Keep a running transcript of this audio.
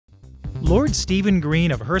Lord Stephen Green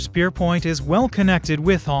of Hurstpierpoint is well connected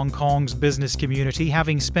with Hong Kong's business community,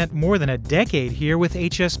 having spent more than a decade here with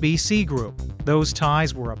HSBC Group. Those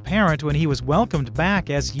ties were apparent when he was welcomed back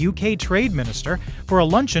as UK Trade Minister for a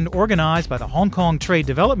luncheon organized by the Hong Kong Trade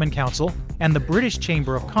Development Council and the British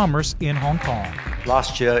Chamber of Commerce in Hong Kong.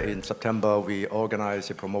 Last year in September, we organized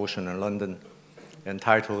a promotion in London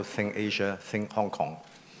entitled Think Asia, Think Hong Kong.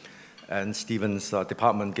 And Stephen's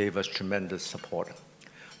department gave us tremendous support.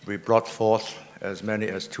 We brought forth as many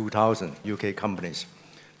as 2,000 UK companies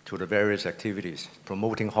to the various activities,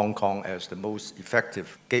 promoting Hong Kong as the most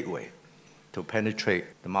effective gateway to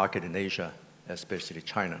penetrate the market in Asia, especially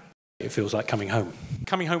China. It feels like coming home.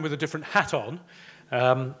 Coming home with a different hat on,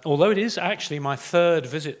 although it is actually my third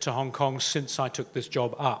visit to Hong Kong since I took this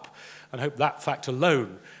job up, and I hope that fact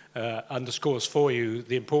alone underscores for you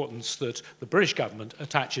the importance that the British government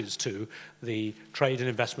attaches to the trade and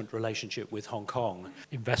investment relationship with Hong Kong.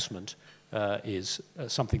 Investment is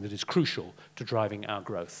something that is crucial to driving our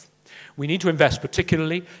growth. We need to invest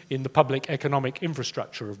particularly in the public economic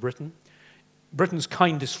infrastructure of Britain. Britain's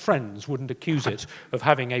kindest friends wouldn't accuse it of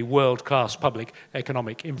having a world-class public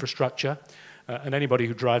economic infrastructure. And anybody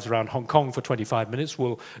who drives around Hong Kong for 25 minutes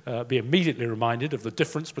will be immediately reminded of the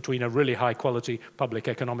difference between a really high-quality public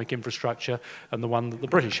economic infrastructure and the one that the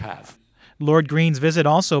British have. Lord Green's visit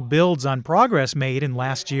also builds on progress made in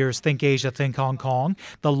last year's Think Asia, Think Hong Kong,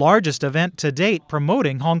 the largest event to date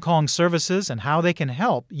promoting Hong Kong services and how they can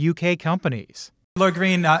help UK companies. Lord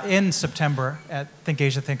Green, in September at Think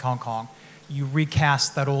Asia, Think Hong Kong, you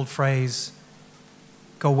recast that old phrase,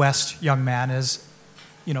 "Go west, young man," as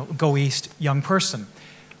go east, young person.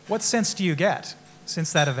 What sense do you get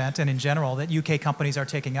since that event and in general that UK companies are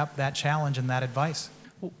taking up that challenge and that advice?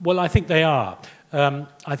 Well, I think they are.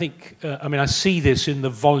 I see this in the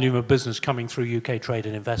volume of business coming through UK trade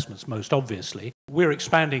and investments, most obviously. We're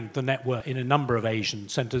expanding the network in a number of Asian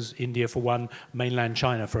centres, India for one, mainland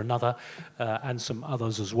China for another, and some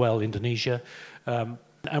others as well, Indonesia.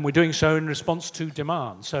 And we're doing so in response to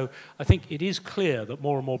demand. So I think it is clear that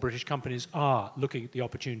more and more British companies are looking at the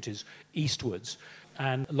opportunities eastwards.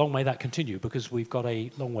 And long may that continue, because we've got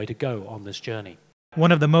a long way to go on this journey.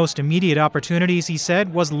 One of the most immediate opportunities, he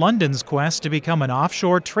said, was London's quest to become an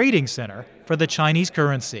offshore trading centre for the Chinese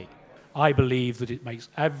currency. I believe that it makes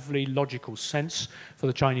every logical sense for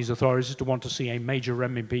the Chinese authorities to want to see a major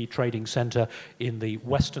renminbi trading centre in the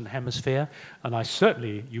Western Hemisphere, and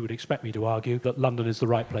you would expect me to argue that London is the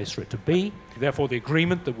right place for it to be. Therefore, the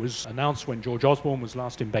agreement that was announced when George Osborne was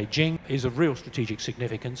last in Beijing is of real strategic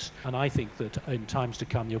significance, and I think that in times to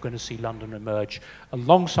come you're going to see London emerge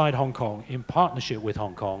alongside Hong Kong, in partnership with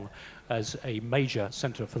Hong Kong, as a major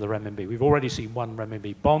centre for the renminbi. We've already seen one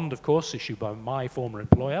renminbi bond, of course, issued by my former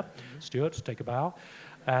employer, Stuart, take a bow,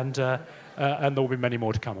 and there will be many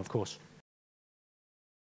more to come, of course.